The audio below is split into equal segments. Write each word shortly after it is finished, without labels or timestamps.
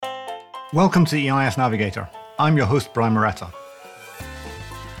Welcome to EIS Navigator. I'm your host, Brian Moretta.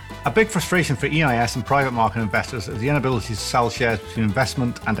 A big frustration for EIS and private market investors is the inability to sell shares between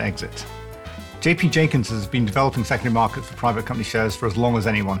investment and exit. JP Jenkins has been developing secondary markets for private company shares for as long as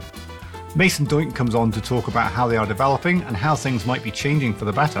anyone. Mason Doick comes on to talk about how they are developing and how things might be changing for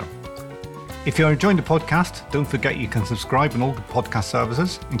the better. If you're enjoying the podcast, don't forget you can subscribe on all good podcast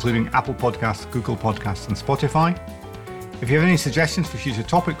services, including Apple Podcasts, Google Podcasts, and Spotify. If you have any suggestions for future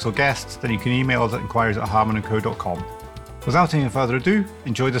topics or guests, then you can email us at inquiries@harmanandco.com. Without any further ado,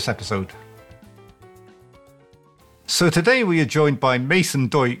 enjoy this episode. So today we are joined by Mason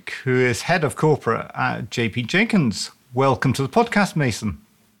Doick, who is Head of Corporate at JP Jenkins. Welcome to the podcast, Mason.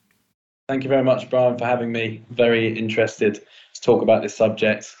 Thank you very much, Brian, for having me. Very interested to talk about this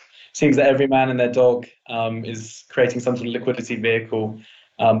subject. Seems that every man and their dog is creating some sort of liquidity vehicle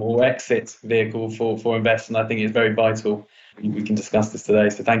or exit vehicle for investors, and I think it's very vital we can discuss this today.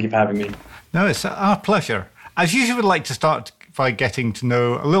 So thank you for having me. No, it's our pleasure. As usual, we'd like to start by getting to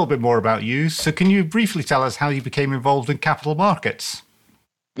know a little bit more about you. So can you briefly tell us how you became involved in capital markets?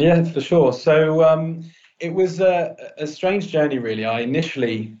 Yeah, for sure. So it was a strange journey, really. I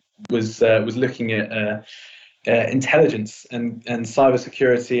initially was looking at intelligence and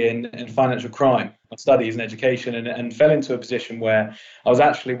cybersecurity and financial crime, my studies and education, and fell into a position where I was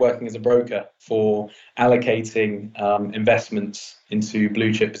actually working as a broker for allocating investments into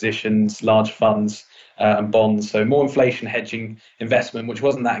blue chip positions, large funds and bonds. So more inflation hedging investment, which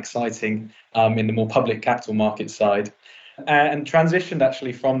wasn't that exciting in the more public capital market side, and transitioned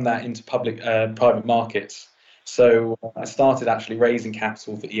actually from that into private markets. So I started actually raising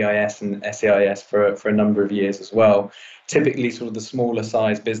capital for EIS and SEIS for a number of years as well. Typically sort of the smaller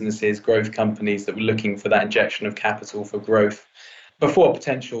size businesses, growth companies that were looking for that injection of capital for growth before a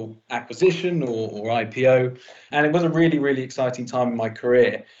potential acquisition or IPO. And it was a really, really exciting time in my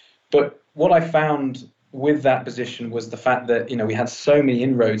career. But what I found with that position was the fact that, we had so many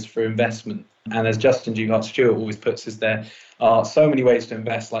inroads for investment. And as Justin Stewart always puts us, there are so many ways to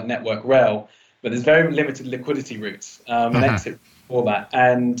invest, like Network Rail, but there's very limited liquidity routes and exit for that.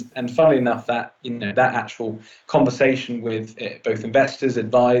 And funnily enough, that that actual conversation with both investors,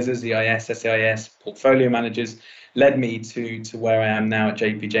 advisors, EIS, SEIS, portfolio managers, led me to where I am now at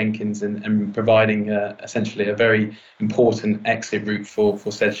JP Jenkins and providing essentially a very important exit route for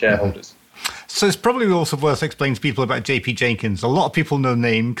said shareholders. So it's probably also worth explaining to people about JP Jenkins. A lot of people know the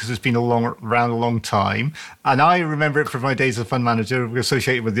name because it's been around a long time. And I remember it from my days as a fund manager. We're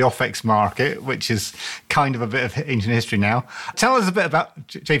associated with the OFX market, which is kind of a bit of ancient history now. Tell us a bit about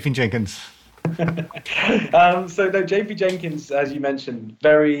JP Jenkins. JP Jenkins, as you mentioned,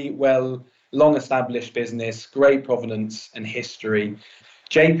 very well, long-established business, great provenance and history.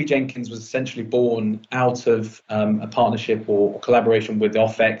 JP Jenkins was essentially born out of a partnership or collaboration with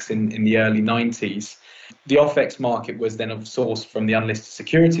OFX in the early 90s. The OFX market was then sourced from the unlisted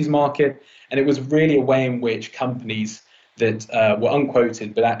securities market, and it was really a way in which companies that were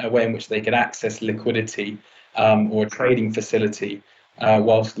unquoted, but a way in which they could access liquidity or a trading facility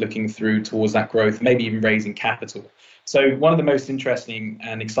whilst looking through towards that growth, maybe even raising capital. So one of the most interesting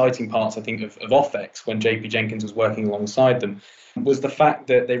and exciting parts, I think, of OFX when JP Jenkins was working alongside them was the fact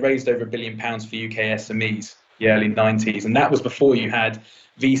that they raised over £1 billion for UK SMEs the early 90s. And that was before you had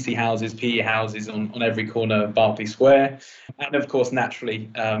VC houses, PE houses on every corner of Berkeley Square. And of course, naturally,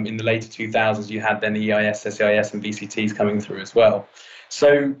 in the later 2000s, you had then the EIS, SEIS and VCTs coming through as well.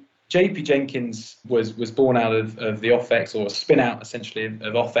 So JP Jenkins was born out of the OFX, or a spin out essentially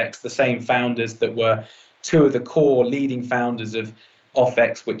of OFX, the same founders that were two of the core leading founders of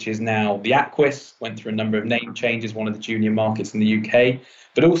OFX, which is now the Aquis, went through a number of name changes, one of the junior markets in the UK,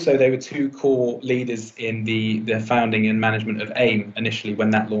 but also they were two core leaders in the founding and management of AIM initially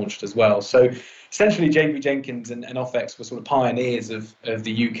when that launched as well. So essentially JP Jenkins and OFX were sort of pioneers of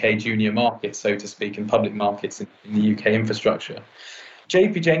the UK junior market, so to speak, and public markets in the UK infrastructure.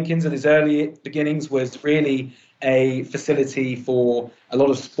 JP Jenkins at his early beginnings was really a facility for a lot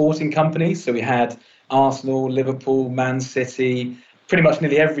of sporting companies. So we had Arsenal, Liverpool, Man City, pretty much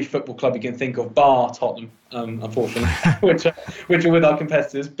nearly every football club you can think of, bar Tottenham, unfortunately, which are with our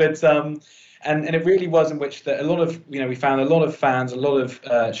competitors. But and it really was in which that a lot of we found a lot of fans, a lot of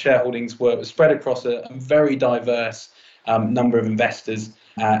shareholdings were spread across a very diverse number of investors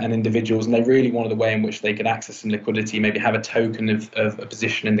and individuals, and they really wanted a way in which they could access some liquidity, maybe have a token of a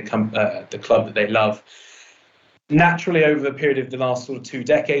position in the club that they love. Naturally, over the period of the last sort of 2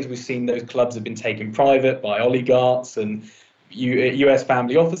 decades, we've seen those clubs have been taken private by oligarchs and US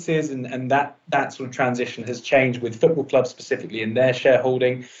family offices, and that sort of transition has changed with football clubs specifically in their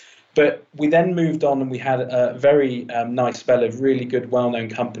shareholding. But we then moved on and we had a very nice spell of really good, well-known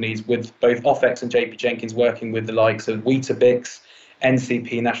companies with both Offex and JP Jenkins working with the likes of Weetabix,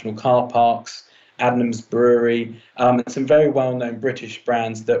 NCP National Car Parks, Adnams Brewery, and some very well-known British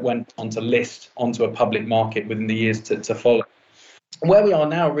brands that went on to list onto a public market within the years to follow. Where we are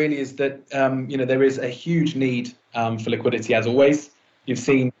now really is that there is a huge need for liquidity as always. You've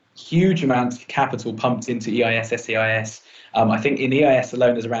seen huge amounts of capital pumped into EIS, SEIS. I think in EIS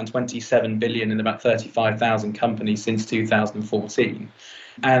alone there's around 27 billion in about 35,000 companies since 2014.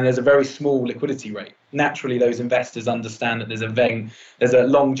 And there's a very small liquidity rate. Naturally, those investors understand that there's a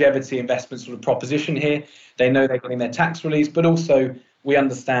longevity investment sort of proposition here. They know they're getting their tax release, but also we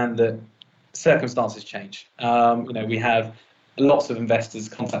understand that circumstances change. We have lots of investors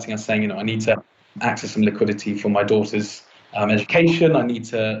contacting us saying, I need to access some liquidity for my daughter's education. I need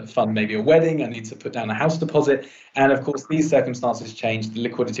to fund maybe a wedding. I need to put down a house deposit. And of course, these circumstances change, the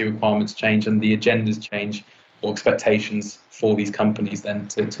liquidity requirements change, and the agendas change, or expectations for these companies then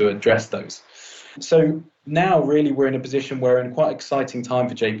to address those. So now really we're in a position where in quite exciting time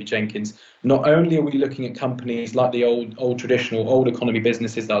for JP Jenkins. Not only are we looking at companies like the old traditional, old economy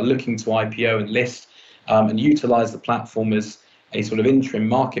businesses that are looking to IPO and list and utilize the platform as a sort of interim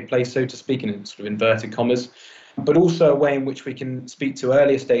marketplace, so to speak, in sort of inverted commas, but also a way in which we can speak to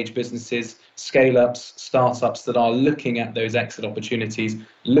earlier stage businesses, scale-ups, startups that are looking at those exit opportunities,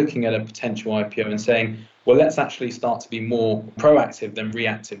 looking at a potential IPO and saying, well, let's actually start to be more proactive than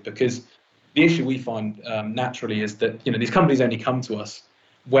reactive, because the issue we find naturally is that these companies only come to us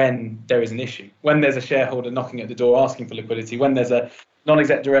when there is an issue, when there's a shareholder knocking at the door asking for liquidity, when there's a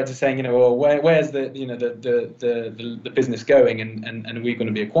non-exec director saying, well, where's the business going, and are we going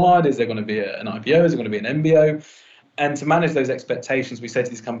to be acquired? Is there going to be an IPO? Is there going to be an MBO? And to manage those expectations, we say to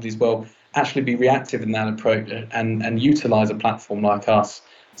these companies, well, actually be reactive in that approach and utilize a platform like us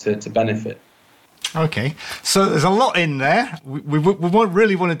to benefit. Okay, so there's a lot in there. We won't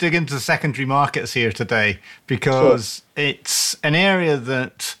really want to dig into the secondary markets here today, because It's an area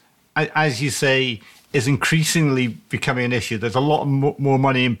that, as you say, is increasingly becoming an issue. There's a lot more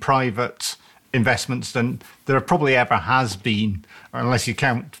money in private investments than there probably ever has been, unless you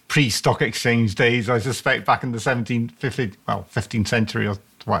count pre-stock exchange days, I suspect, back in the 15th century or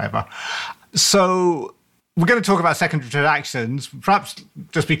whatever. So we're going to talk about secondary transactions. Perhaps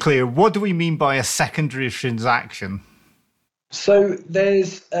just be clear, what do we mean by a secondary transaction? So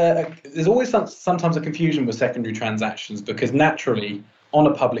there's always sometimes a confusion with secondary transactions, because naturally on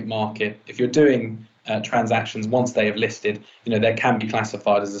a public market, if you're doing transactions once they have listed, they can be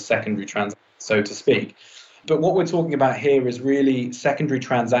classified as a secondary transaction, so to speak. But what we're talking about here is really secondary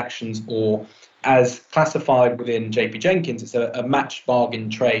transactions, or as classified within JP Jenkins, it's a matched bargain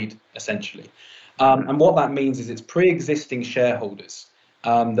trade, essentially. And what that means is it's pre-existing shareholders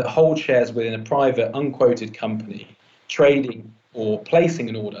that hold shares within a private, unquoted company, trading or placing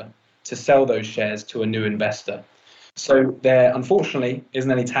an order to sell those shares to a new investor. So there, unfortunately, isn't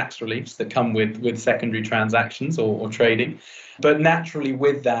any tax reliefs that come with secondary transactions or trading. But naturally,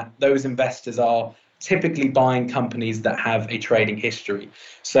 with that, those investors are typically buying companies that have a trading history.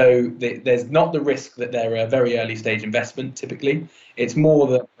 So there's not the risk that they're a very early stage investment, typically. It's more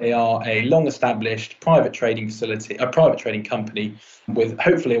that they are a long-established private trading facility, a private trading company with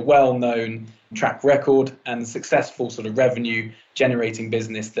hopefully a well-known track record and successful sort of revenue-generating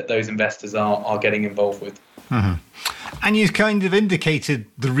business that those investors are getting involved with. Mm-hmm. And you kind of indicated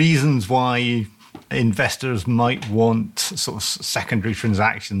the reasons why investors might want sort of secondary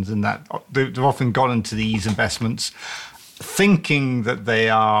transactions, in that they've often gone into these investments thinking that they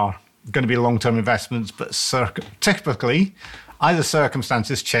are going to be long-term investments, but typically either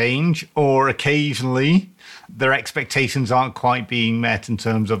circumstances change or occasionally their expectations aren't quite being met, in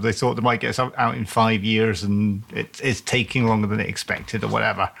terms of they thought they might get out in 5 years and it's taking longer than they expected or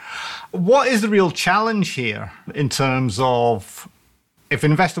whatever. What is the real challenge here in terms of, if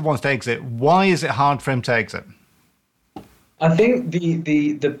an investor wants to exit, why is it hard for him to exit? I think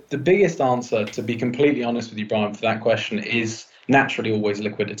the biggest answer, to be completely honest with you, Brian, for that question is naturally always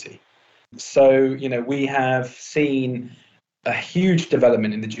liquidity. So, we have seen a huge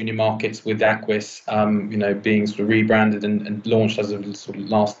development in the junior markets with Aquis, being sort of rebranded and launched as of sort of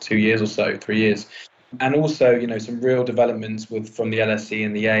last 2 years or so, 3 years. And also, some real developments from the LSE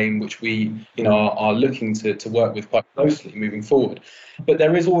and the AIM, which we, are looking to work with quite closely moving forward. But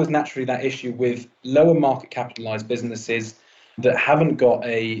there is always naturally that issue with lower market capitalized businesses that haven't got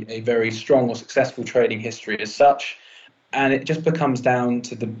a very strong or successful trading history as such. And it just becomes down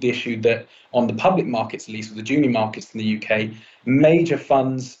to the issue that on the public markets, at least with the junior markets in the UK, major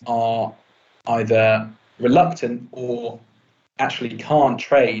funds are either reluctant or actually can't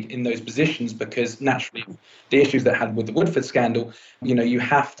trade in those positions because naturally the issues that had with the Woodford scandal, you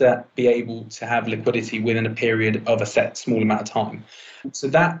have to be able to have liquidity within a period of a set small amount of time. So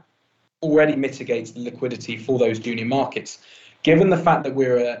that already mitigates the liquidity for those junior markets. Given the fact that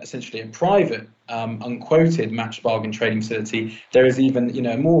we're essentially a private, unquoted matched bargain trading facility, there is even,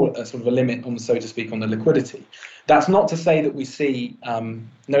 more sort of a limit on, so to speak, on the liquidity. That's not to say that we see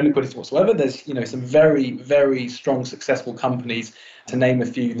no liquidity whatsoever. There's, some very, very strong, successful companies, to name a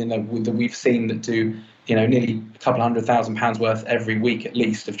few, that we've seen that do, nearly a couple £100,000 worth every week at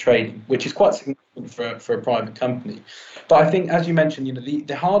least of trading, which is quite significant for a private company. But I think, as you mentioned,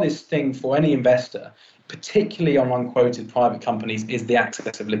 the hardest thing for any investor, particularly on unquoted private companies, is the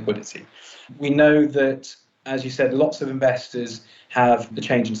access of liquidity. We know that, as you said, lots of investors have the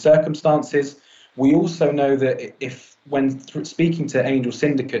change in circumstances. We also know that when speaking to angel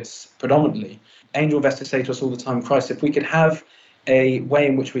syndicates predominantly, angel investors say to us all the time, Christ, if we could have a way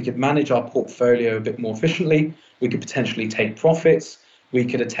in which we could manage our portfolio a bit more efficiently, we could potentially take profits, we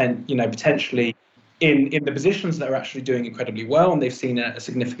could potentially in the positions that are actually doing incredibly well and they've seen a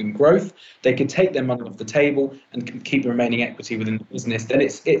significant growth, they could take their money off the table and keep the remaining equity within the business. Then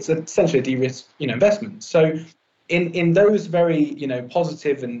it's essentially a de-risk investment. So in those very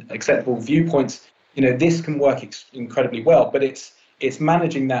positive and acceptable viewpoints, this can work incredibly well, but it's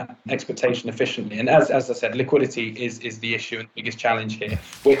managing that expectation efficiently. And as I said, liquidity is the issue and the biggest challenge here,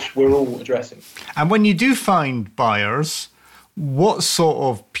 which we're all addressing. And when you do find buyers, what sort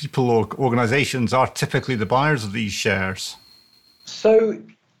of people or organizations are typically the buyers of these shares? So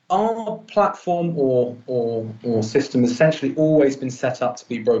our platform or system has essentially always been set up to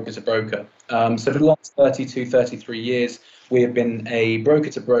be broker to broker. So for the last 32, 33 years, we have been a broker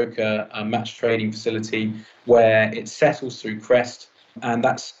to broker match trading facility where it settles through Crest, and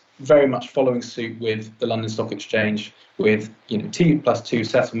that's very much following suit with the London Stock Exchange with T+2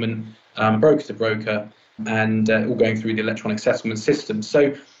 settlement, broker to broker, and all going through the electronic settlement system.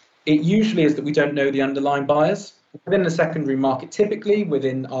 So it usually is that we don't know the underlying buyers. Within the secondary market, typically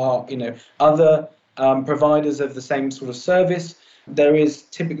within our other providers of the same sort of service, there is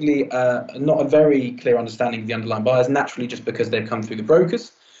typically not a very clear understanding of the underlying buyers, naturally just because they've come through the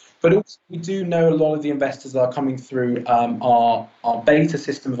brokers. But also we do know a lot of the investors that are coming through our beta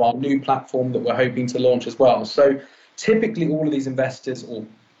system of our new platform that we're hoping to launch as well. So typically all of these investors, or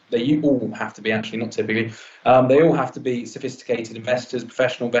they all have to be, actually, not typically, they all have to be sophisticated investors,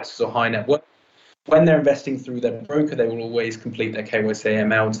 professional investors or high net worth. When they're investing through their broker, they will always complete their KYC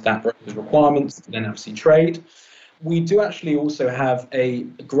AML to that broker's requirements to then obviously trade. We do actually also have a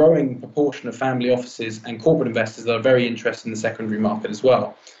growing proportion of family offices and corporate investors that are very interested in the secondary market as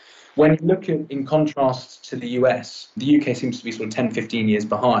well. When you look at, in contrast to the US seems to be sort of 10, 15 years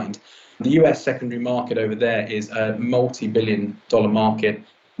behind. The US secondary market over there is a multi-billion-dollar market.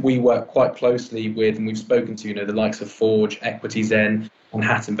 We work quite closely with, and we've spoken to, the likes of Forge, Equity Zen, and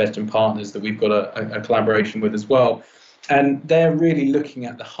Hat Investment Partners that we've got a collaboration with as well. And they're really looking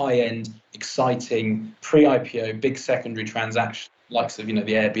at the high-end, exciting, pre-IPO, big secondary transactions, likes of, the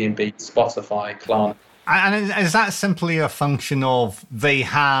Airbnb, Spotify, Klarna. And is that simply a function of they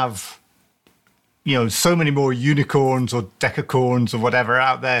have, so many more unicorns or decacorns or whatever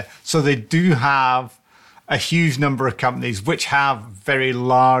out there, so they do have a huge number of companies which have very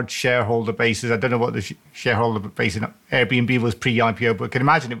large shareholder bases? I don't know what the shareholder base in Airbnb was pre-IPO, but I can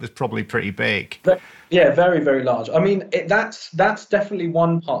imagine it was probably pretty big. Yeah, very, very large. I mean, that's definitely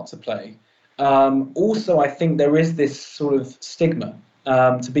one part to play. Also, I think there is this sort of stigma,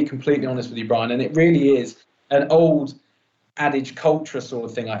 to be completely honest with you, Brian, and it really is an old adage culture sort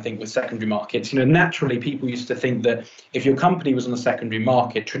of thing, I think, with secondary markets. Naturally, people used to think that if your company was on the secondary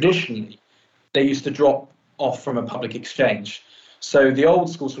market, traditionally, they used to drop off from a public exchange. So the old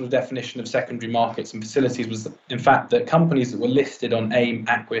school sort of definition of secondary markets and facilities was, in fact, that companies that were listed on AIM,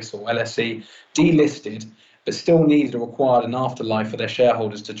 Aquis or LSE delisted, but still needed or required an afterlife for their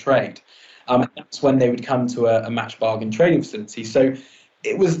shareholders to trade. That's when they would come to a match bargain trading facility. So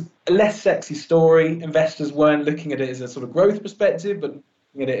it was a less sexy story. Investors weren't looking at it as a sort of growth perspective, but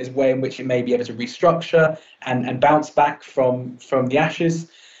looking at it as a way in which it may be able to restructure and bounce back from the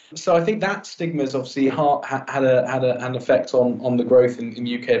ashes. So I think that stigma has obviously had an effect on the growth in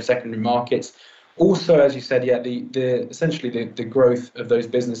the UK of secondary markets. Also, as you said, essentially the growth of those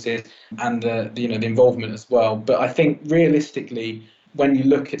businesses and the involvement as well. But I think realistically, when you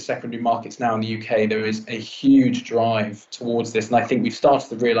look at secondary markets now in the UK, there is a huge drive towards this, and I think we've started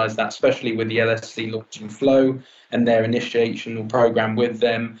to realise that, especially with the LSE launching Flow and their initiational program with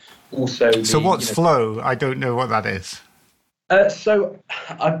them. Also, so what's Flow? I don't know what that is.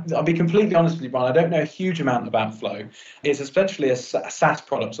 I'll be completely honest with you, Brian. I don't know a huge amount about Flow. It's especially a SaaS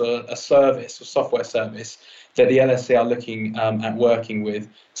product or a service or software service that the LSE are looking at working with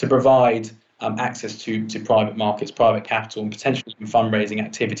to provide access to private markets, private capital, and potentially fundraising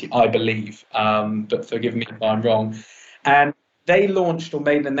activity, I believe. But forgive me if I'm wrong. And they launched or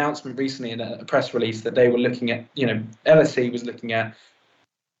made an announcement recently in a press release that they were looking at, LSE was looking at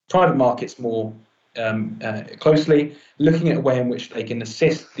private markets more closely, looking at a way in which they can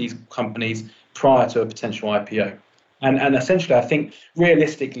assist these companies prior to a potential IPO. And essentially, I think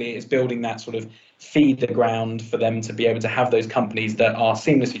realistically, it's building that sort of feed the ground for them to be able to have those companies that are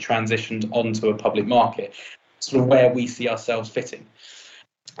seamlessly transitioned onto a public market, sort of where we see ourselves fitting.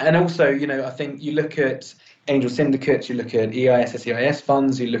 And also, I think you look at angel syndicates, you look at EIS, SEIS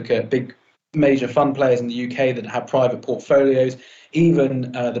funds, you look at big major fund players in the UK that have private portfolios,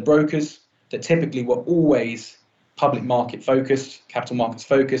 even the brokers that typically were always public market focused, capital markets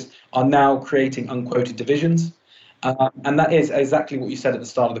focused, are now creating unquoted divisions. And that is exactly what you said at the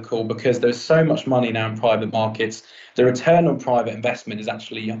start of the call, because there's so much money now in private markets. The return on private investment is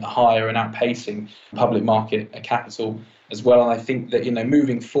actually higher and outpacing public market capital as well. And I think that,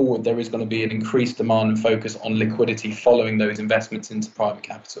 moving forward, there is going to be an increased demand and focus on liquidity following those investments into private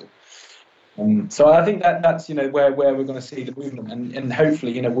capital. So I think that's where we're going to see the movement, and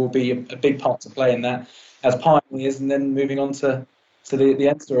hopefully we'll be a big part to play in that as pioneers, and then moving on to the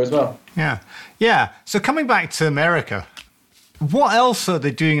end store as well. Yeah. So coming back to America, what else are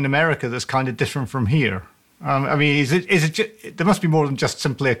they doing in America that's kind of different from here? I mean, is it there must be more than just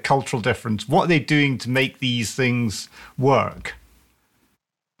simply a cultural difference. What are they doing to make these things work?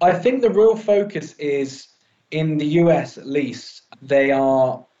 I think the real focus is, in the US at least, they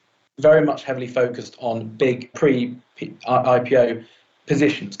are very much heavily focused on big pre-IPO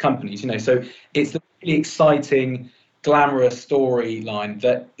positions, companies, so it's the really exciting, glamorous storyline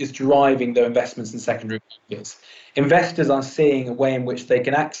that is driving their investments in secondary markets. Investors are seeing a way in which they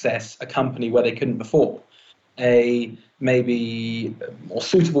can access a company where they couldn't before, a maybe more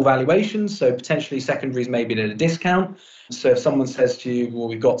suitable valuation, so potentially secondaries maybe at a discount. So if someone says to you, well,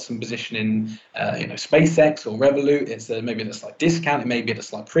 we've got some position in SpaceX or Revolut, it's maybe at a slight discount, it may be at a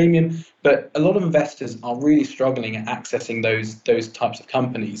slight premium, but a lot of investors are really struggling at accessing those types of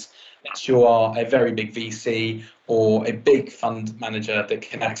companies. Unless you are a very big VC or a big fund manager that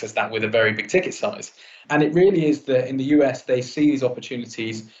can access that with a very big ticket size. And it really is that in the US, they see these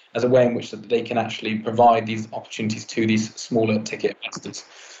opportunities as a way in which they can actually provide these opportunities to these smaller ticket investors.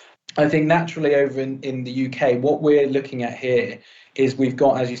 I think naturally over in the UK, what we're looking at here is we've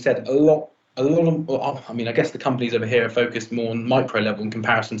got, as you said, a lot of, I guess the companies over here are focused more on micro level in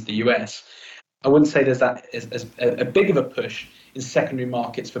comparison to the US. I wouldn't say there's that as a big of a push in secondary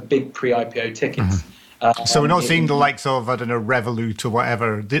markets for big pre-IPO tickets. So we're not seeing the likes of, Revolut or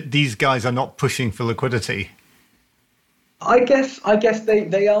whatever. These guys are not pushing for liquidity. I guess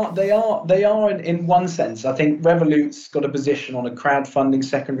they are in one sense. I think Revolut's got a position on a crowdfunding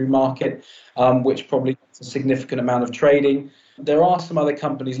secondary market, which probably has a significant amount of trading. There are some other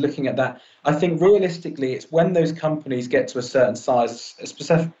companies looking at that. I think realistically, it's when those companies get to a certain size,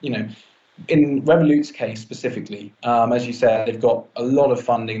 in Revolut's case specifically, as you said, they've got a lot of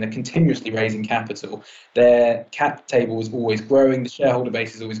funding. They're continuously raising capital. Their cap table is always growing. The shareholder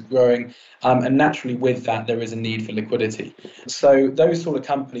base is always growing. And naturally with that, there is a need for liquidity. So those sort of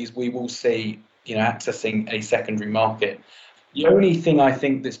companies we will see, accessing a secondary market. The only thing I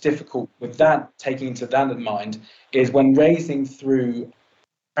think that's difficult with that, taking into that in mind, is when raising through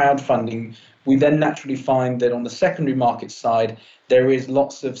crowdfunding, we then naturally find that on the secondary market side, there is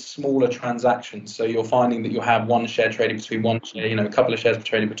lots of smaller transactions. So you're finding that you'll have one share traded between one share, a couple of shares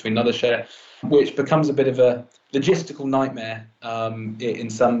traded between another share, which becomes a bit of a logistical nightmare in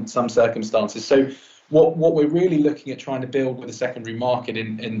some circumstances. So what we're really looking at trying to build with the secondary market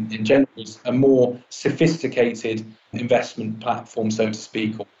in general is a more sophisticated investment platform, so to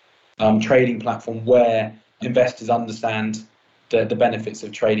speak, or trading platform where investors understand the benefits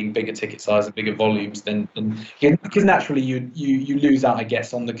of trading bigger ticket size and bigger volumes, because naturally you lose out, I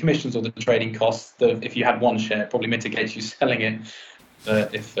guess, on the commissions or the trading costs. If you had one share, it probably mitigates you selling it.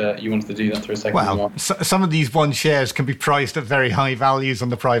 If you wanted to do that through a secondary market. Some of these one shares can be priced at very high values on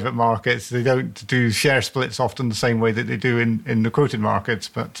the private markets. They don't do share splits often the same way that they do in the quoted markets.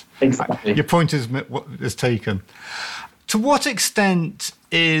 But exactly. Your point is taken. To what extent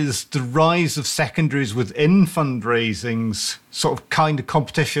is the rise of secondaries within fundraisings sort of kind of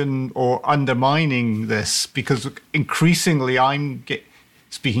competition or undermining this? Because increasingly I'm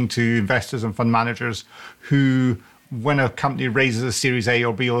speaking to investors and fund managers who when a company raises a Series A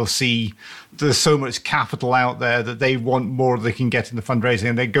or B or C, there's so much capital out there that they want more they can get in the fundraising,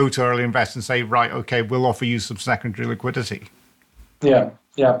 and they go to early investors and say, right, okay, we'll offer you some secondary liquidity. Yeah,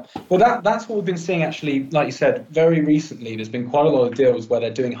 yeah. Well, that's what we've been seeing actually, like you said, very recently. There's been quite a lot of deals where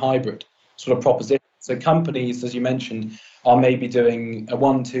they're doing hybrid sort of propositions. So companies, as you mentioned, are maybe doing a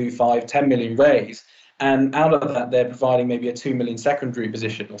 1, 2, 5, 10 million raise, and out of that, they're providing maybe a 2 million secondary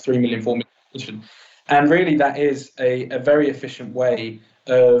position or 3 million, 4 million position. And really, that is a very efficient way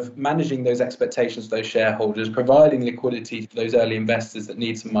of managing those expectations of those shareholders, providing liquidity for those early investors that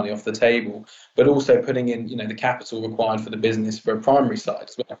need some money off the table, but also putting in, the capital required for the business for a primary side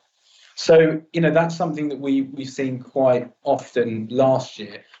as well. So, that's something that we've seen quite often last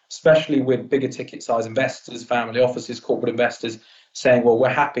year, especially with bigger ticket size investors, family offices, corporate investors saying, well, we're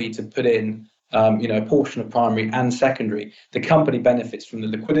happy to put in a portion of primary and secondary. The company benefits from the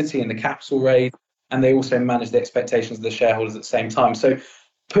liquidity and the capital raise, and they also manage the expectations of the shareholders at the same time. So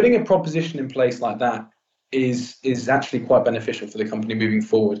putting a proposition in place like that is actually quite beneficial for the company moving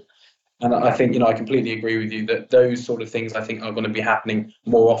forward. And I think, I completely agree with you that those sort of things, I think, are going to be happening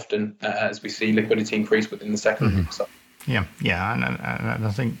more often as we see liquidity increase within the secondary side. Yeah, and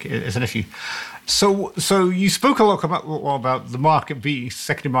I think it's an issue. So you spoke a lot about the market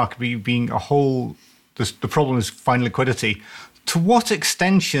secondary market being a whole. The problem is finding liquidity. To what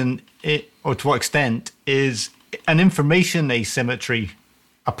extent is an information asymmetry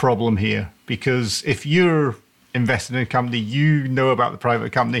a problem here? Because if you're invested in a company, you know about the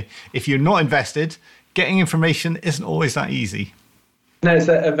private company. If you're not invested, getting information isn't always that easy. No, it's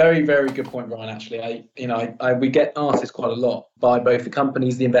a very, very good point, Ryan. Actually, we get asked this quite a lot by both the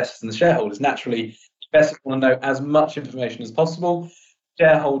companies, the investors, and the shareholders. Naturally, investors want to know as much information as possible.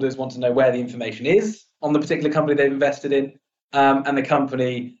 Shareholders want to know where the information is on the particular company they've invested in, and the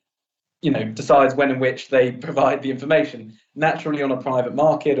company, decides when and which they provide the information. Naturally, on a private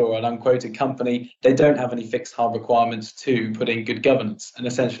market or an unquoted company, they don't have any fixed hard requirements to put in good governance and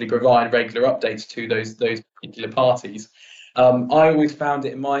essentially provide regular updates to those particular parties. I always found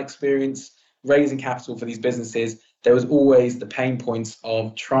it in my experience, raising capital for these businesses, there was always the pain points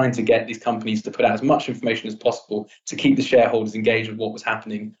of trying to get these companies to put out as much information as possible to keep the shareholders engaged with what was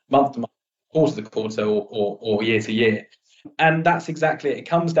happening month to month, quarter to quarter, or year to year. And that's exactly it. It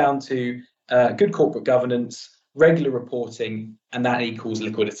comes down to good corporate governance, regular reporting, and that equals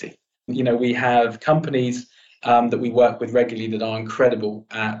liquidity. We have companies that we work with regularly that are incredible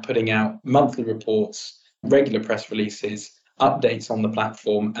at putting out monthly reports, regular press releases, updates on the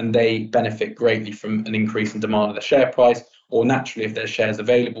platform, and they benefit greatly from an increase in demand of the share price, or naturally, if there's shares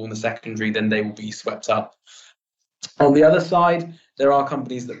available in the secondary, then they will be swept up. On the other side, there are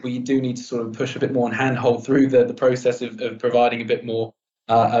companies that we do need to sort of push a bit more and handhold through the process of providing a bit more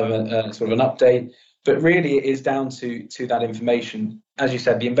of a sort of an update. But really, it is down to that information. As you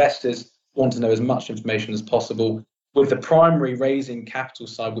said, the investors want to know as much information as possible. With the primary raising capital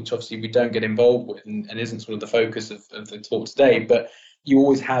side, which obviously we don't get involved with and isn't sort of the focus of the talk today, but you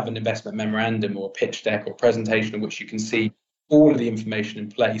always have an investment memorandum or a pitch deck or presentation in which you can see all of the information in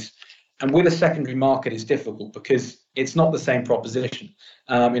place. And with a secondary market, it's difficult because it's not the same proposition.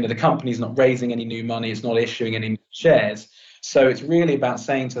 The company's not raising any new money, it's not issuing any shares. So it's really about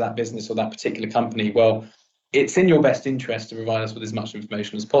saying to that business or that particular company, well, it's in your best interest to provide us with as much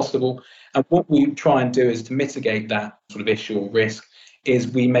information as possible. And what we try and do is to mitigate that sort of issue or risk is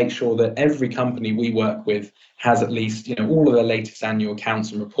we make sure that every company we work with has at least, all of their latest annual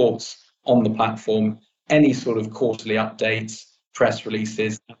accounts and reports on the platform, any sort of quarterly updates, press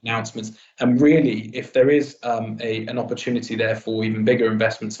releases, announcements. And really, if there is an opportunity there for even bigger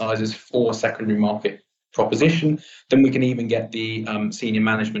investment sizes for secondary market proposition, then we can even get the senior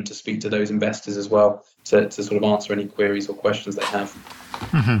management to speak to those investors as well to sort of answer any queries or questions they have.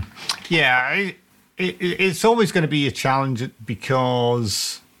 Mm-hmm. Yeah, it's always going to be a challenge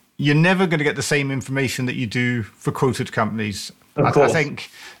because you're never going to get the same information that you do for quoted companies. I think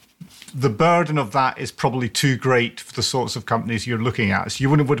the burden of that is probably too great for the sorts of companies you're looking at. So you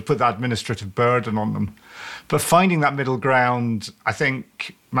wouldn't want to put that administrative burden on them. But finding that middle ground, I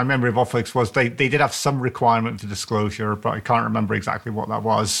think my memory of Ofwix was they did have some requirement for disclosure, but I can't remember exactly what that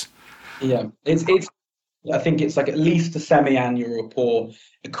was. Yeah, I think it's like at least a semi-annual report.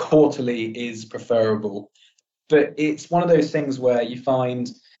 A quarterly is preferable. But it's one of those things where you find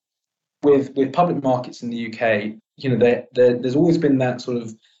with public markets in the UK, there's always been that sort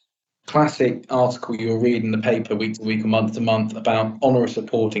of classic article you'll read in the paper week to week or month to month about onerous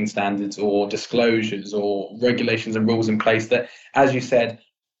reporting standards or disclosures or regulations and rules in place that, as you said,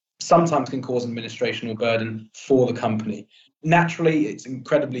 sometimes can cause an administrational burden for the company. Naturally, it's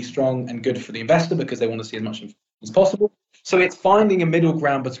incredibly strong and good for the investor because they want to see as much information as possible. So it's finding a middle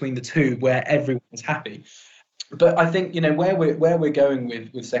ground between the two where everyone is happy. But I think, where we're going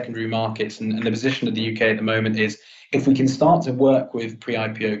with secondary markets and the position of the UK at the moment is, if we can start to work with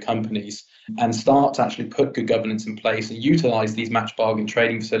pre-IPO companies and start to actually put good governance in place and utilize these match bargain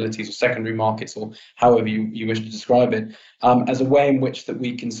trading facilities or secondary markets, or however you wish to describe it, as a way in which that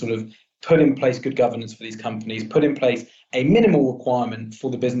we can sort of put in place good governance for these companies, put in place a minimal requirement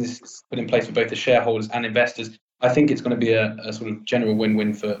for the business, put in place for both the shareholders and investors, I think it's going to be a sort of general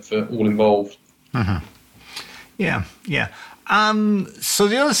win-win for all involved. Mm-hmm. Yeah. So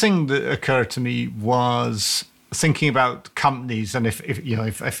the other thing that occurred to me was thinking about companies, and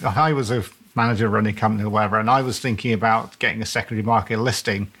if I was a manager running a company or whatever, and I was thinking about getting a secondary market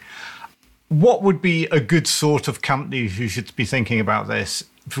listing, what would be a good sort of company who should be thinking about this?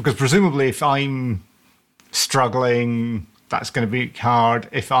 Because presumably, if I'm struggling, that's going to be hard.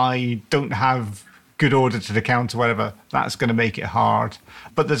 If I don't have good audited accounts or whatever, that's going to make it hard.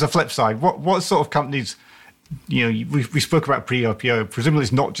 But there's a flip side. What sort of companies? We spoke about pre-IPO. Presumably,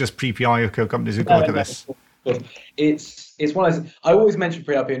 it's not just pre-IPO companies who look at this. It's one of those, I always mention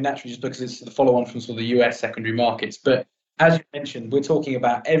pre-IPO naturally just because it's the follow-on from sort of the US secondary markets. But as you mentioned, we're talking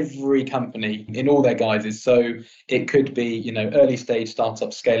about every company in all their guises. So it could be, early stage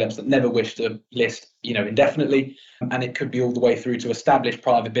startups, scale-ups that never wish to list, indefinitely. And it could be all the way through to established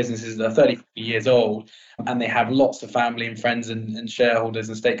private businesses that are 30, 40 years old. And they have lots of family and friends and shareholders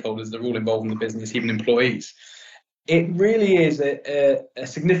and stakeholders that are all involved in the business, even employees. It really is a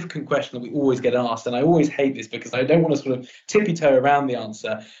significant question that we always get asked. And I always hate this because I don't want to sort of tippy-toe around the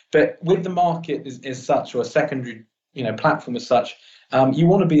answer. But with the market as such, or a secondary platform as such, you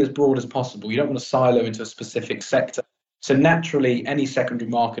want to be as broad as possible. You don't want to silo into a specific sector. So naturally, any secondary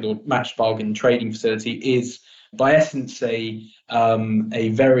market or match bargain trading facility is, by essence, a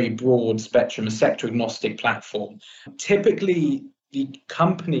very broad spectrum, a sector agnostic platform. Typically, the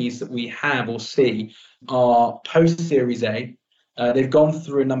companies that we have or see are post-Series A. They've gone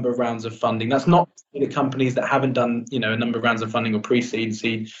through a number of rounds of funding. That's not the companies that haven't done, a number of rounds of funding or pre-seed,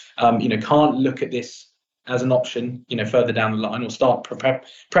 seed, can't look at this as an option, further down the line, or start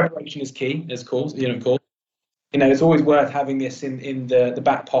preparation is key, of course. It's always worth having this in the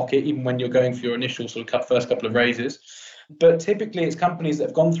back pocket, even when you're going for your initial sort of first couple of raises. But typically, it's companies that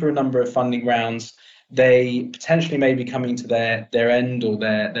have gone through a number of funding rounds. They potentially may be coming to their end or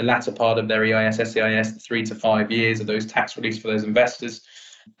their latter part of their EIS, SEIS, 3 to 5 years of those tax reliefs for those investors.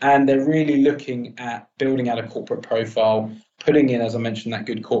 And they're really looking at building out a corporate profile, putting in, as I mentioned, that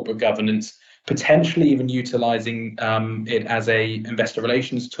good corporate governance, potentially even utilizing it as a investor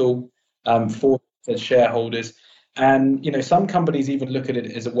relations tool for their shareholders. And, some companies even look at it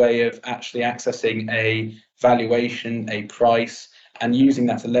as a way of actually accessing a valuation, a price, and using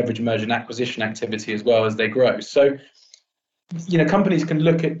that to leverage merger and acquisition activity as well as they grow. So, companies can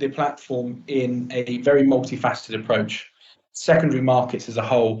look at the platform in a very multifaceted approach. Secondary markets as a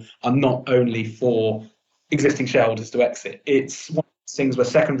whole are not only for existing shareholders to exit. It's one of those things where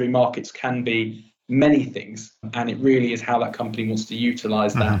secondary markets can be many things, and it really is how that company wants to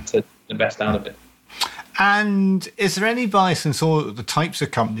utilize that to the best out of it. And is there any bias in sort of the types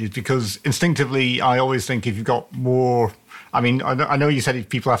of companies? Because instinctively, I always think if you've got more, I know you said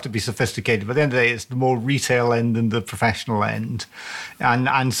people have to be sophisticated, but at the end of the day, it's the more retail end than the professional end.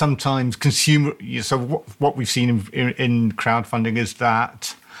 And sometimes consumer, so what we've seen in crowdfunding is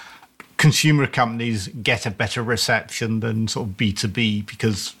that consumer companies get a better reception than sort of B2B,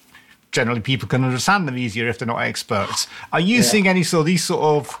 because generally people can understand them easier if they're not experts. Are you seeing any sort of these sort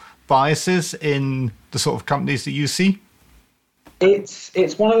of biases in the sort of companies that you see?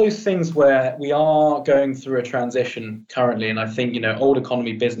 It's one of those things where we are going through a transition currently, and I think old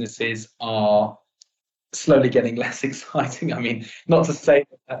economy businesses are slowly getting less exciting. I mean, not to say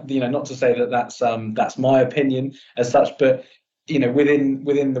that that's my opinion as such, but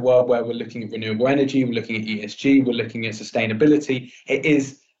within the world where we're looking at renewable energy, we're looking at ESG, we're looking at sustainability, it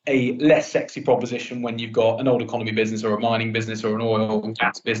is a less sexy proposition when you've got an old economy business or a mining business or an oil and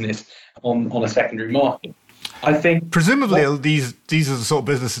gas business on a secondary market. I think presumably these are the sort of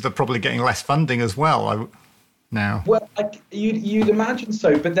businesses that are probably getting less funding as well now. Well, you'd imagine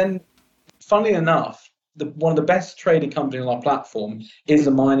so, but then, funnily enough, one of the best traded companies on our platform is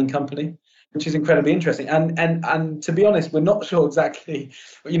a mining company, which is incredibly interesting. And to be honest, we're not sure exactly,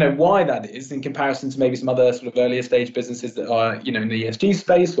 why that is in comparison to maybe some other sort of earlier stage businesses that are, in the ESG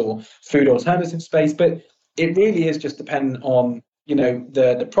space or food alternative space. But it really is just dependent on,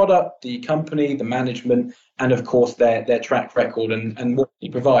 the product, the company, the management, and of course their track record and what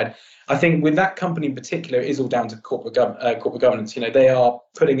you provide. I think with that company in particular, it is all down to corporate governance. They are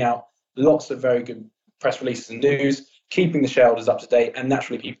putting out lots of very good press releases and news, keeping the shareholders up to date, and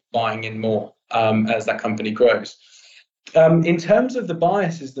naturally people buying in more as that company grows. In terms of the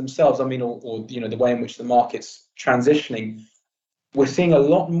biases themselves, I mean, or the way in which the market's transitioning, we're seeing a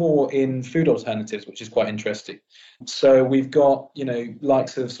lot more in food alternatives, which is quite interesting. So we've got,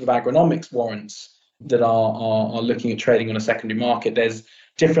 likes of sort of agronomics warrants that are looking at trading on a secondary market. There's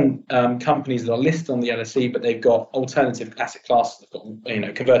different companies that are listed on the LSE, but they've got alternative asset classes. They've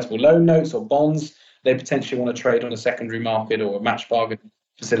got, convertible loan notes or bonds. They potentially want to trade on a secondary market or a match bargain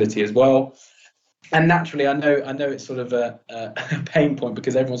facility as well. And naturally, I know it's sort of a pain point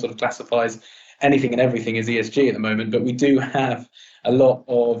because everyone sort of classifies anything and everything as ESG at the moment, but we do have a lot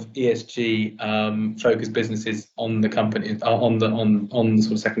of ESG focused businesses on the company on the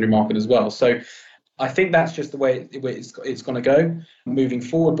sort of secondary market as well. So I think that's just the way it's going to go moving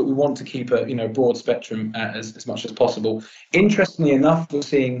forward. But we want to keep a broad spectrum as much as possible. Interestingly enough, we're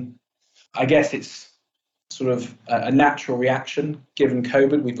seeing, I guess it's sort of a natural reaction given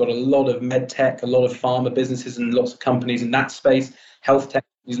COVID. We've got a lot of med tech, a lot of pharma businesses, and lots of companies in that space. Health tech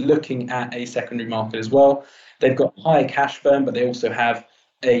is looking at a secondary market as well. They've got high cash burn, but they also have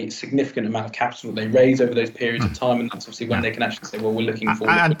a significant amount of capital that they raise over those periods of time, and that's obviously when they can actually say, well, we're looking for.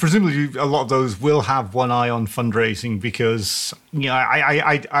 And presumably, a lot of those will have one eye on fundraising because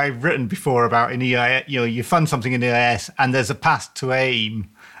I've written before about in EIS, you fund something in EIS, and there's a path to AIM,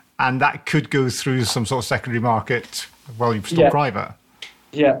 and that could go through some sort of secondary market while you're still private.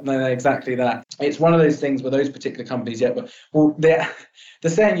 Yeah, no, exactly that. It's one of those things where those particular companies, the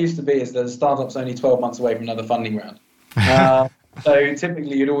saying used to be is that a startup's only 12 months away from another funding round. So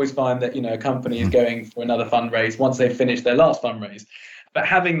typically you'd always find that, a company is going for another fundraise once they've finished their last fundraise. But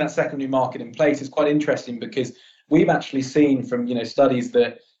having that secondary market in place is quite interesting because we've actually seen from, studies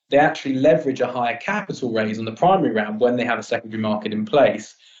that they actually leverage a higher capital raise on the primary round when they have a secondary market in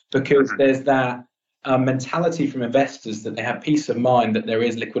place, because there's that mentality from investors that they have peace of mind that there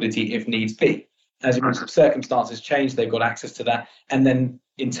is liquidity if needs be. As you mentioned, circumstances change, they've got access to that. And then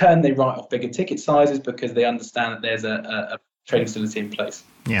in turn, they write off bigger ticket sizes because they understand that there's a trading facility in place.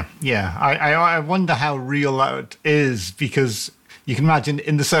 Yeah. I wonder how real that is, because you can imagine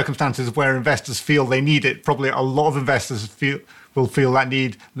in the circumstances where investors feel they need it, probably a lot of investors will feel that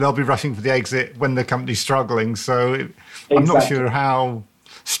need. They'll be rushing for the exit when the company's struggling. So I'm not sure how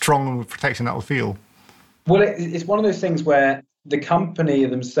strong protection that will feel. Well, it's one of those things where the company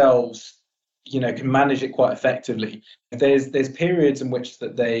themselves, can manage it quite effectively. There's periods in which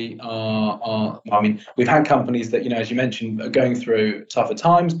that they are. I mean, we've had companies that, as you mentioned, are going through tougher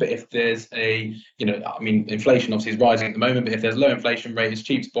times. But if there's inflation obviously is rising at the moment. But if there's low inflation rate, it's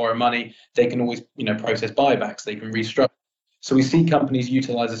cheap to borrow money. They can always, process buybacks. They can restructure. So we see companies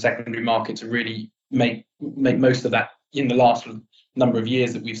utilize the secondary market to really make most of that in the last number of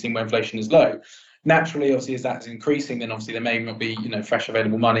years that we've seen where inflation is low. Naturally, obviously, as that is increasing, then obviously there may not be, fresh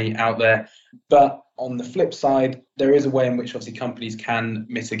available money out there. But on the flip side, there is a way in which obviously companies can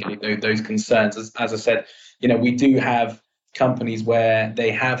mitigate those concerns. As I said, we do have companies where they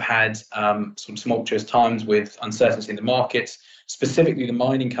have had some tumultuous times with uncertainty in the markets. Specifically, the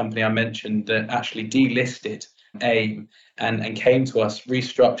mining company I mentioned that actually delisted AIM and came to us,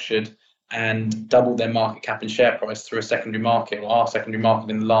 restructured, and doubled their market cap and share price through a secondary market, or our secondary market,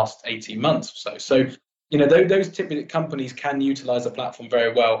 in the last 18 months or so. So, those typical companies can utilize the platform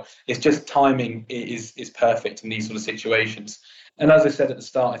very well. It's just timing is perfect in these sort of situations. And as I said at the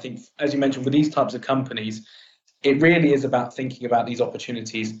start, I think, as you mentioned, with these types of companies, it really is about thinking about these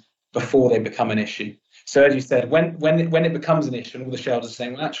opportunities before they become an issue. So as you said, when it becomes an issue and all the shareholders are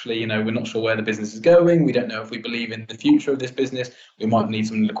saying, well, actually, we're not sure where the business is going, we don't know if we believe in the future of this business, we might need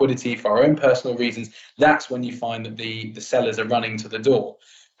some liquidity for our own personal reasons, that's when you find that the sellers are running to the door.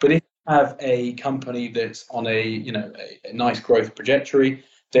 But if you have a company that's on a nice growth trajectory,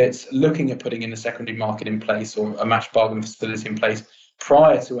 that's looking at putting in a secondary market in place or a match bargain facility in place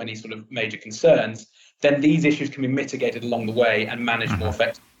prior to any sort of major concerns, then these issues can be mitigated along the way and managed more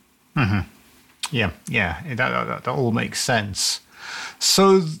effectively. Mm-hmm. Yeah, that all makes sense.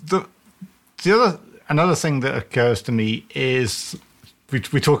 So another thing that occurs to me is we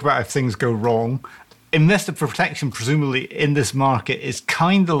talk about if things go wrong. Investor protection, presumably in this market, is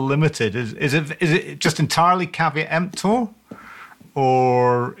kind of limited. Is it just entirely caveat emptor,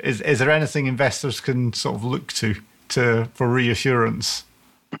 or is there anything investors can sort of look to for reassurance?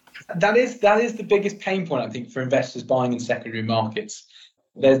 That is the biggest pain point, I think, for investors buying in secondary markets.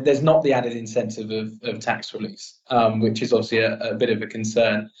 There's not the added incentive of tax release, which is obviously a bit of a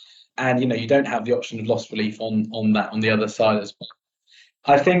concern. And, you don't have the option of loss relief on the other side as well.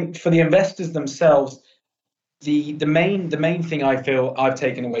 I think for the investors themselves, The main thing I feel I've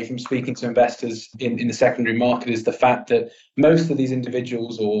taken away from speaking to investors in the secondary market is the fact that most of these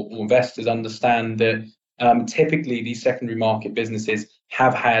individuals or investors understand that typically these secondary market businesses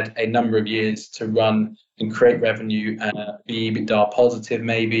have had a number of years to run and create revenue, be EBITDA positive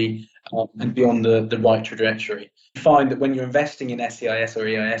maybe, and be on the right trajectory. You find that when you're investing in SEIS or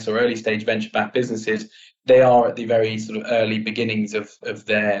EIS or early stage venture backed businesses, they are at the very sort of early beginnings of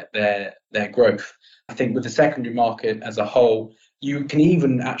their growth. I think with the secondary market as a whole, you can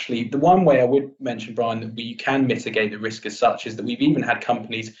even actually, the one way I would mention, Brian, that you can mitigate the risk as such is that we've even had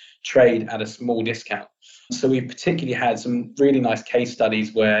companies trade at a small discount. So we've particularly had some really nice case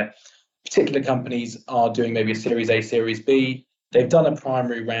studies where particular companies are doing maybe a Series A, Series B. They've done a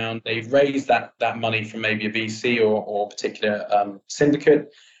primary round. They've raised that money from maybe a VC or a particular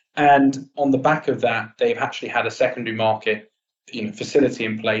syndicate. And on the back of that, they've actually had a secondary market facility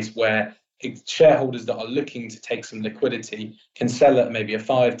in place where shareholders that are looking to take some liquidity can sell at maybe a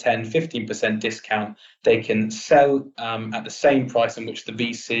 5, 10, 15% discount. They can sell at the same price in which the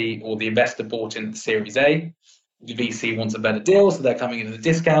VC or the investor bought in the Series A. The VC wants a better deal, so they're coming in at a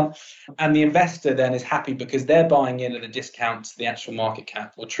discount. And the investor then is happy because they're buying in at a discount to the actual market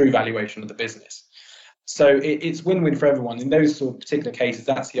cap or true valuation of the business. So it's win-win for everyone. In those sort of particular cases,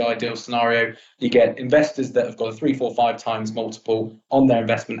 that's the ideal scenario. You get investors that have got a 3, 4, 5 times multiple on their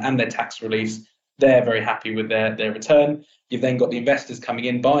investment and their tax release. They're very happy with their return. You've then got the investors coming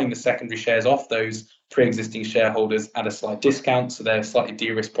in, buying the secondary shares off those pre-existing shareholders at a slight discount, so they're a slightly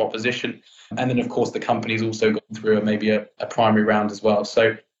de-risked proposition. And then, of course, the company's also gone through maybe a primary round as well.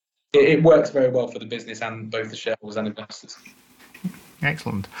 So it works very well for the business and both the shareholders and investors.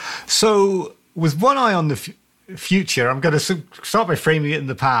 Excellent. So with one eye on the future, I'm going to start by framing it in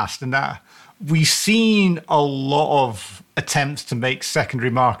the past, and that we've seen a lot of attempts to make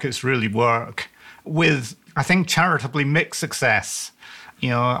secondary markets really work with, I think, charitably mixed success.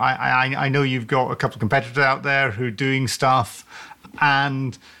 I know you've got a couple of competitors out there who are doing stuff,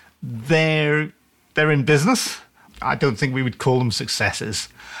 and they're in business. I don't think we would call them successes.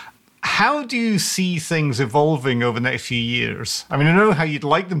 How do you see things evolving over the next few years? I mean, I know how you'd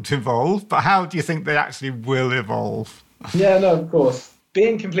like them to evolve, but how do you think they actually will evolve? Yeah, no, of course.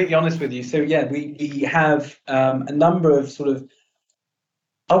 Being completely honest with you, so yeah, we have a number of sort of,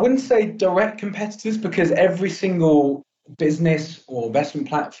 I wouldn't say direct competitors, because every single business or investment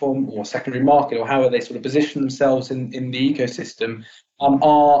platform or secondary market or however they sort of position themselves in the ecosystem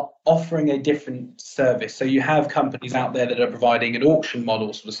are offering a different service. So you have companies out there that are providing an auction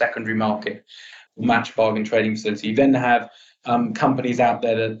model sort of secondary market, match bargain trading facility. You then have companies out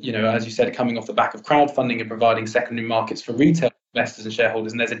there that, as you said, coming off the back of crowdfunding and providing secondary markets for retail investors and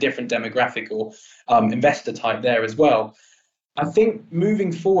shareholders. And there's a different demographic or investor type there as well. I think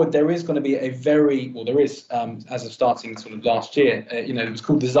moving forward, there is going to be as of starting sort of last year, it was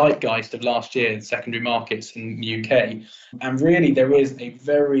called the zeitgeist of last year, the secondary markets in the UK. And really, there is a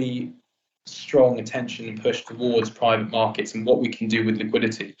very strong attention and push towards private markets and what we can do with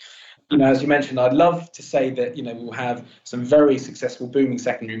liquidity. As you mentioned, I'd love to say that, we'll have some very successful booming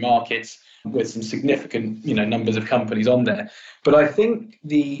secondary markets with some significant, numbers of companies on there. But I think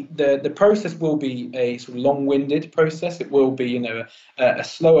the process will be a sort of long-winded process. It will be, a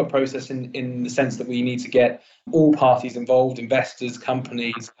slower process in the sense that we need to get all parties involved, investors,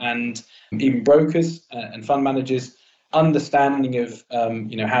 companies, and even brokers and fund managers, understanding of,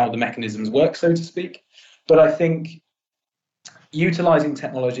 how the mechanisms work, so to speak. But I think utilizing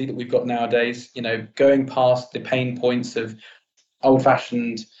technology that we've got nowadays, going past the pain points of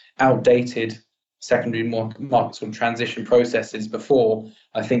old-fashioned, outdated secondary market sort of transition processes before,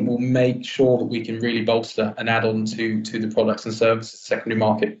 I think will make sure that we can really bolster and add on to the products and services secondary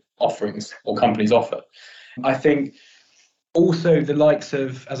market offerings or companies offer. I think also the likes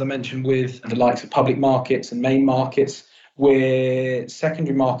of, as I mentioned, with the likes of public markets and main markets, where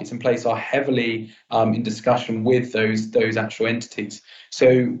secondary markets in place are heavily in discussion with those actual entities.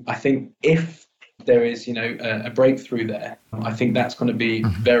 So I think if there is, a breakthrough there, I think that's going to be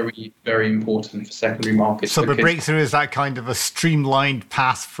very, very important for secondary markets. So the breakthrough is that kind of a streamlined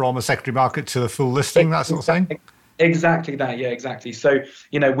path from a secondary market to the full listing, that sort of thing? Exactly that, yeah, exactly. So,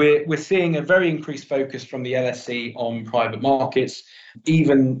 we're seeing a very increased focus from the LSE on private markets.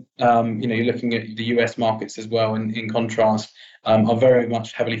 Even, you're looking at the US markets as well, in contrast, are very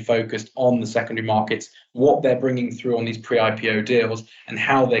much heavily focused on the secondary markets, what they're bringing through on these pre-IPO deals, and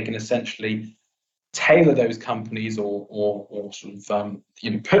how they can essentially tailor those companies or sort of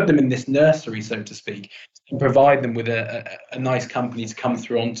put them in this nursery, so to speak, and provide them with a nice company to come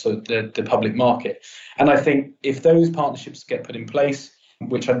through onto the public market. And I think if those partnerships get put in place,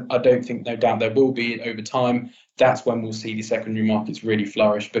 which I don't think, no doubt there will be over time, that's when we'll see the secondary markets really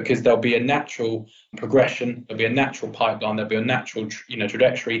flourish, because there'll be a natural progression, there'll be a natural pipeline, there'll be a natural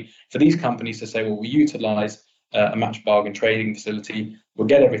trajectory for these companies to say, well, we utilize a match bargain trading facility, we'll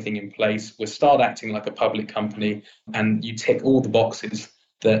get everything in place, we'll start acting like a public company, and you tick all the boxes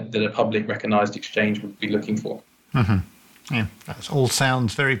that a public recognized exchange would be looking for. Mm-hmm. Yeah, that all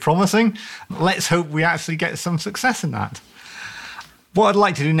sounds very promising. Let's hope we actually get some success in that. What I'd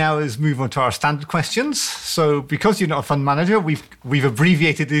like to do now is move on to our standard questions. So because you're not a fund manager, we've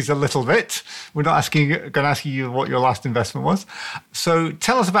abbreviated these a little bit. We're not going to ask you what your last investment was. So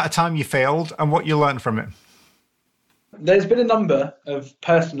tell us about a time you failed and what you learned from it. There's been a number of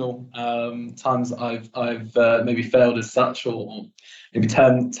personal times I've maybe failed as such, or maybe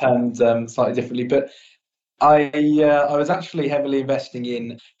turned slightly differently. But I was actually heavily investing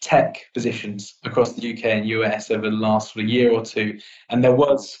in tech positions across the UK and US over the last sort of year or two, and there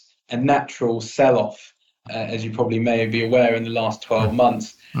was a natural sell-off, as you probably may be aware, in the last 12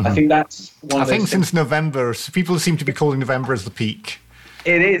 months. Mm-hmm. I think that's one of those since November, people seem to be calling November as the peak.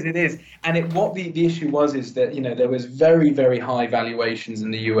 It is. And what the issue was is that, there was very, very high valuations in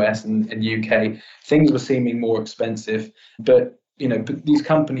the US and UK. Things were seeming more expensive, but these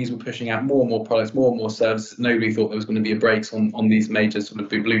companies were pushing out more and more products, more and more services. Nobody thought there was going to be a brakes on these major sort of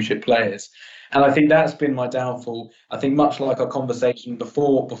blue chip players. And I think that's been my downfall. I think much like our conversation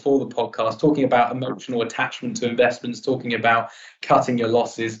before the podcast, talking about emotional attachment to investments, talking about cutting your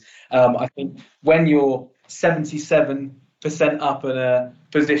losses. I think when you're 77% up in a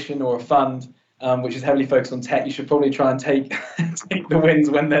position or a fund which is heavily focused on tech, you should probably try and take the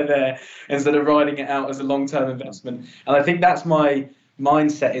wins when they're there instead of riding it out as a long-term investment. And I think that's my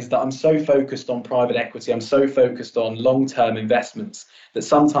mindset, is that I'm so focused on private equity, I'm so focused on long-term investments, that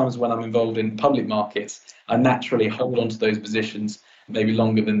sometimes when I'm involved in public markets, I naturally hold on to those positions maybe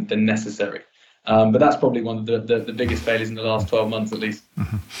longer than necessary. But that's probably one of the biggest failures in the last 12 months, at least.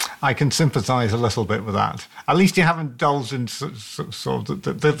 Mm-hmm. I can sympathise a little bit with that. At least you haven't indulged in sort of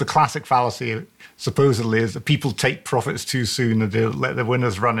the classic fallacy, supposedly, is that people take profits too soon and they let the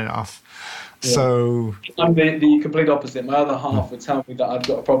winners run it off. Yeah. So I'm the complete opposite. My other half would tell me that I've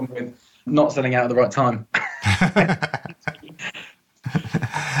got a problem with not selling out at the right time.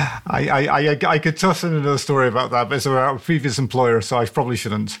 I could toss in another story about that, but it's about a previous employer, so I probably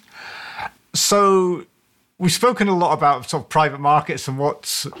shouldn't. So we've spoken a lot about sort of private markets and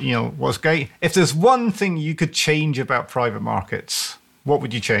what's great. If there's one thing you could change about private markets, what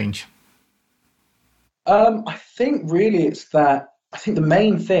would you change? I think really it's that. I think the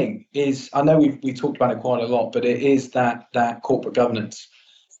main thing is, I know we talked about it quite a lot, but it is that corporate governance,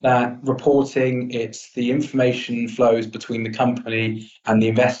 that reporting. It's the information flows between the company and the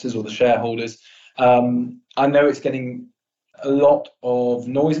investors or the shareholders. I know it's getting a lot of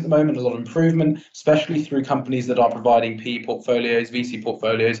noise at the moment, a lot of improvement, especially through companies that are providing PE portfolios, VC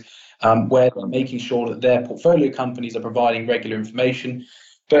portfolios, where they're making sure that their portfolio companies are providing regular information.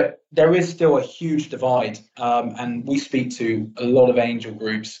 But there is still a huge divide, and we speak to a lot of angel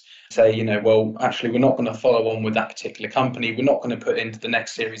groups, say, well, actually, we're not going to follow on with that particular company. We're not going to put into the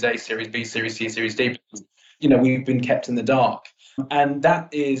next Series A, Series B, Series C, Series D. Because, we've been kept in the dark. And that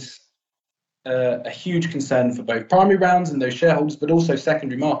is a huge concern for both primary rounds and those shareholders, but also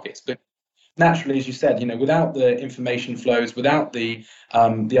secondary markets. But naturally, as you said, without the information flows, without the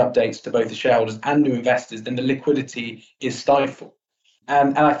updates to both the shareholders and new investors, then the liquidity is stifled.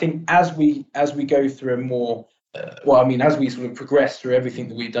 And I think as we go through a more as we sort of progress through everything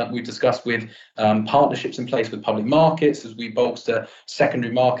that we've discussed with partnerships in place with public markets, as we bolster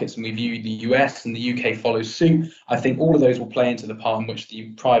secondary markets and we view the US and the UK follows suit, I think all of those will play into the part in which the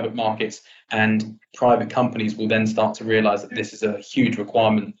private markets and private companies will then start to realise that this is a huge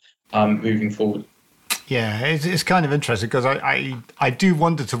requirement moving forward. Yeah, it's kind of interesting because I do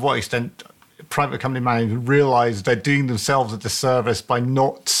wonder to what extent private company managers realise they're doing themselves a disservice by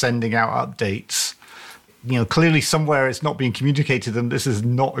not sending out updates. Clearly somewhere it's not being communicated to them. This is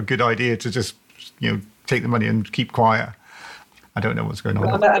not a good idea to just, take the money and keep quiet. I don't know what's going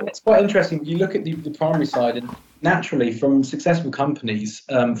on. And it's quite interesting. You look at the primary side, and naturally from successful companies,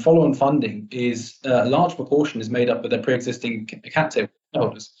 follow-on funding is a large proportion is made up of their pre-existing cap table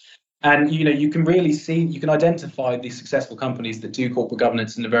holders. And, you can really see, you can identify the successful companies that do corporate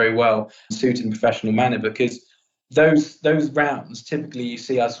governance in a very well suited and professional manner, because those rounds, typically you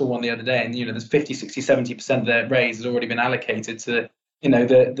see, I saw one the other day, and there's 50, 60, 70% of their raise has already been allocated to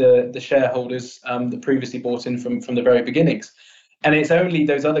the shareholders that previously bought in from the very beginnings. And it's only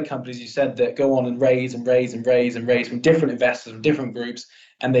those other companies you said that go on and raise and raise and raise and raise from different investors, from different groups,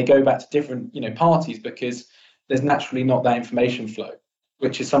 and they go back to different parties because there's naturally not that information flow.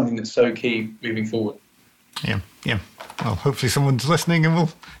 which is something that's so key moving forward. Yeah. Well, hopefully someone's listening and will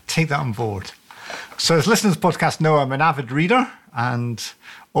take that on board. So as listeners to the podcast know, I'm an avid reader and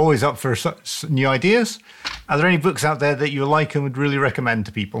always up for new ideas. Are there any books out there that you like and would really recommend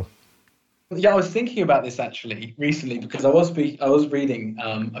to people? Yeah, I was thinking about this actually recently because I was reading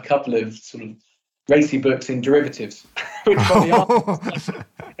a couple of sort of racy books in derivatives, which probably aren't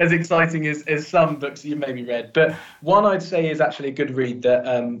as exciting as some books you maybe read. But one I'd say is actually a good read that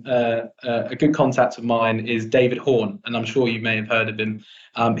a good contact of mine is David Horn, and I'm sure you may have heard of him.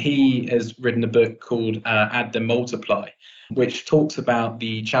 He has written a book called Add Then Multiply, which talks about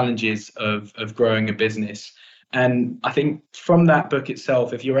the challenges of growing a business. And I think from that book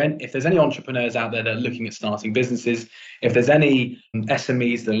itself, if there's any entrepreneurs out there that are looking at starting businesses, if there's any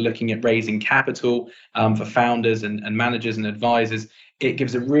SMEs that are looking at raising capital for founders and managers and advisors, it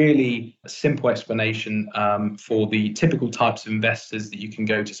gives a really simple explanation for the typical types of investors that you can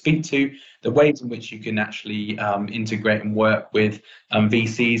go to speak to, the ways in which you can actually integrate and work with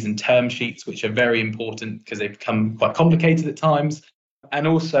VCs and term sheets, which are very important because they become quite complicated at times. And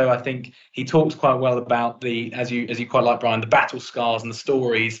also, I think he talks quite well about the, as you quite like, Brian, the battle scars and the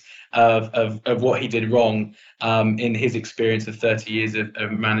stories of what he did wrong in his experience of 30 years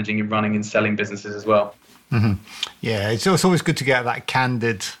of managing and running and selling businesses as well. Mm-hmm. Yeah, it's always good to get that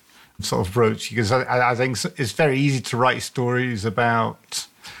candid sort of approach because I think it's very easy to write stories about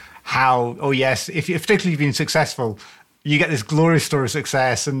how, if particularly you've been successful, you get this glorious story of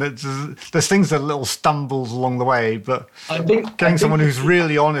success, and there's things that are little stumbles along the way. But I think getting someone who's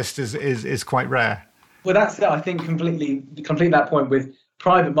really honest is quite rare. Well, that's it. I think complete that point with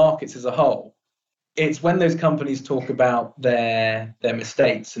private markets as a whole. It's when those companies talk about their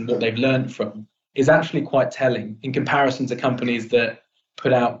mistakes and what they've learned from is actually quite telling in comparison to companies that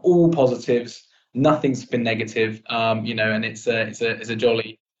put out all positives, nothing's been negative, and it's a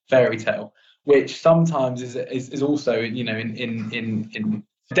jolly fairy tale, which sometimes is also, in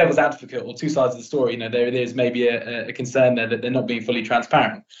devil's advocate or two sides of the story, there's maybe a concern there that they're not being fully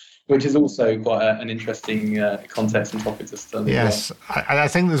transparent, which is also quite an interesting context and topic to study. Yes, I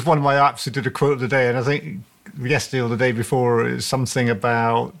think there's one of my apps who did a quote of the day, and I think yesterday or the day before is something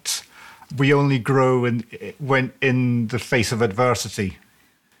about we only grow when in the face of adversity.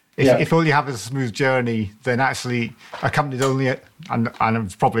 If all you have is a smooth journey, then actually a company's only,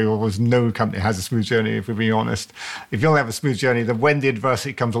 and probably almost no company has a smooth journey, if we're being honest. If you only have a smooth journey, then when the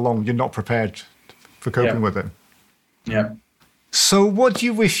adversity comes along, you're not prepared for coping with it. Yeah. So what do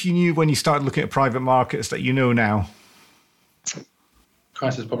you wish you knew when you started looking at private markets that you know now?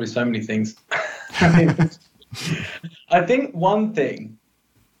 Christ, there's probably so many things. I think one thing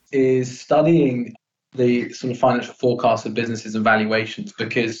is studying the sort of financial forecasts of businesses and valuations,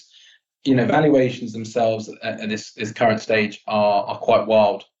 because valuations themselves at this current stage are quite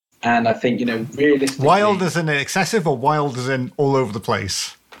wild. And I think realistically, wild as in excessive or wild as in all over the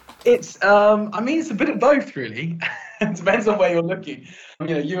place? It's it's a bit of both, really. It depends on where you're looking.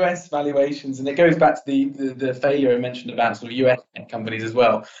 US valuations, and it goes back to the failure I mentioned about sort of US companies as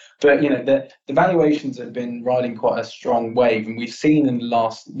well. But the valuations have been riding quite a strong wave, and we've seen in the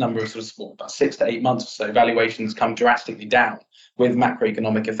last number of about 6 to 8 months or so, valuations come drastically down with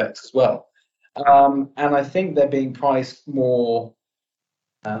macroeconomic effects as well. And I think they're being priced more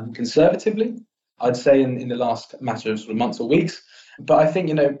conservatively, I'd say, in the last matter of sort of months or weeks. But I think,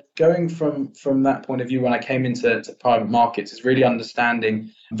 going from that point of view, when I came into private markets, is really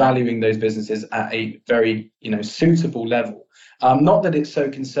understanding, valuing those businesses at a very, suitable level. Not that it's so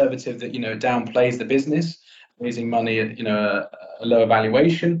conservative that, it downplays the business, raising money at, a lower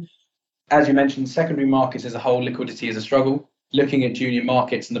valuation. As you mentioned, secondary markets as a whole, liquidity is a struggle. Looking at junior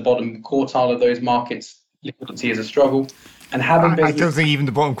markets and the bottom quartile of those markets, liquidity is a struggle. And having I don't think even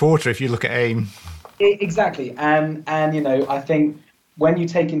the bottom quarter, if you look at AIM. Exactly. And I think when you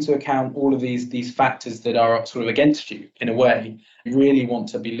take into account all of these factors that are sort of against you in a way, you really want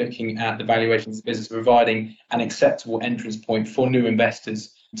to be looking at the valuations of the business, providing an acceptable entrance point for new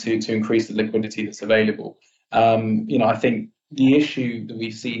investors to increase the liquidity that's available. I think the issue that we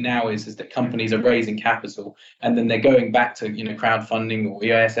see now is that companies are raising capital and then they're going back to crowdfunding or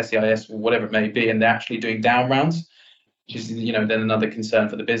EIS, SEIS, or whatever it may be, and they're actually doing down rounds, which is then another concern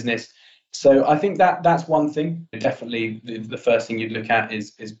for the business. So I think that's one thing. Definitely the first thing you'd look at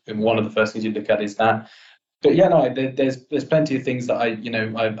is one of the first things you'd look at is that. But there's plenty of things that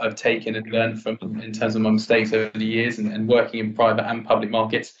I've taken and learned from in terms of my mistakes over the years and working in private and public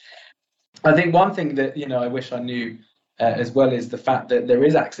markets. I think one thing that I wish I knew as well is the fact that there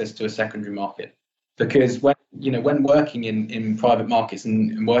is access to a secondary market, because when working in private markets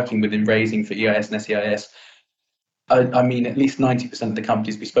and working within raising for EIS and SEIS, I mean, at least 90% of the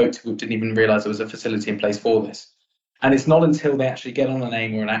companies we spoke to didn't even realize there was a facility in place for this. And it's not until they actually get on an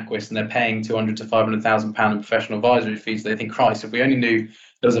AIM or an Aquis and they're paying 200 to 500,000 pound in professional advisory fees, they think, Christ, if we only knew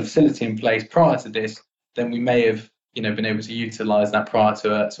there was a facility in place prior to this, then we may have, been able to utilize that prior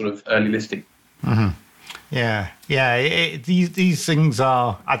to a sort of early listing. Mm-hmm. Yeah. These things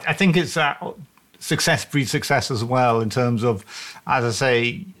are, I think it's success breeds success as well, in terms of, as I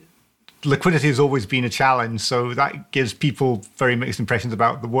say, liquidity has always been a challenge. So that gives people very mixed impressions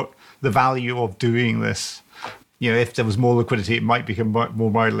about the value of doing this. If there was more liquidity, it might become more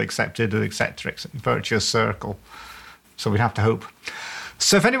widely accepted, etc. Virtuous circle. So we'd have to hope.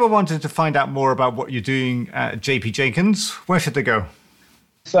 So if anyone wanted to find out more about what you're doing at JP Jenkins, where should they go?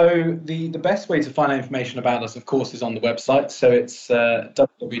 So the best way to find out information about us, of course, is on the website. So it's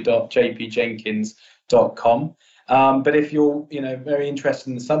www.jpjenkins.com. But if you're very interested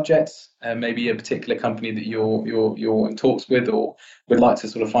in the subjects, maybe a particular company that you're in talks with or would like to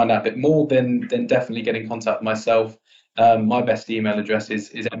sort of find out a bit more, then definitely get in contact with myself. My best email address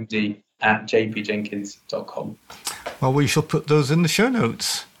is md@jpjenkins.com. Well, we shall put those in the show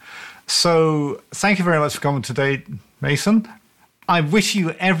notes. So thank you very much for coming today, Mason. I wish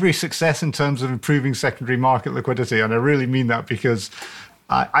you every success in terms of improving secondary market liquidity. And I really mean that, because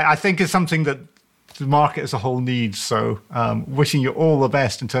I think it's something that the market as a whole needs. So wishing you all the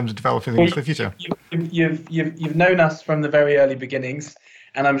best in terms of developing things for the future. You've known us from the very early beginnings,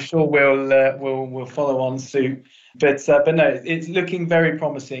 and I'm sure we'll follow on suit. But no, it's looking very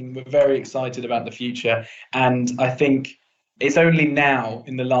promising. We're very excited about the future, and I think it's only now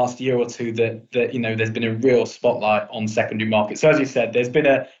in the last year or two that there's been a real spotlight on secondary markets. So as you said, there's been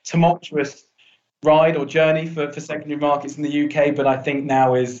a tumultuous ride or journey for secondary markets in the UK, but I think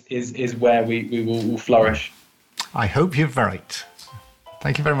now is where we will flourish. I hope you're right.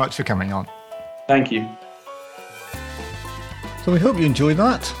 Thank you very much for coming on. Thank you. So we hope you enjoyed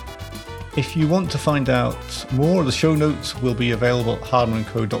that. If you want to find out more, the show notes will be available at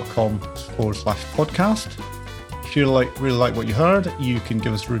hardmanco.com/podcast. If you really like what you heard, you can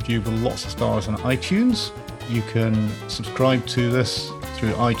give us a review with lots of stars on iTunes. You can subscribe to this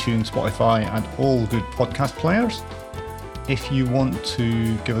through iTunes, Spotify, and all good podcast players. If you want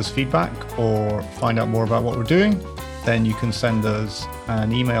to give us feedback or find out more about what we're doing, then you can send us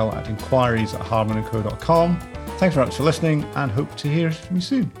an email at inquiries@hardmanco.com. Thanks very much for listening, and hope to hear from you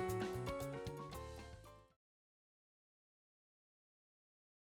soon.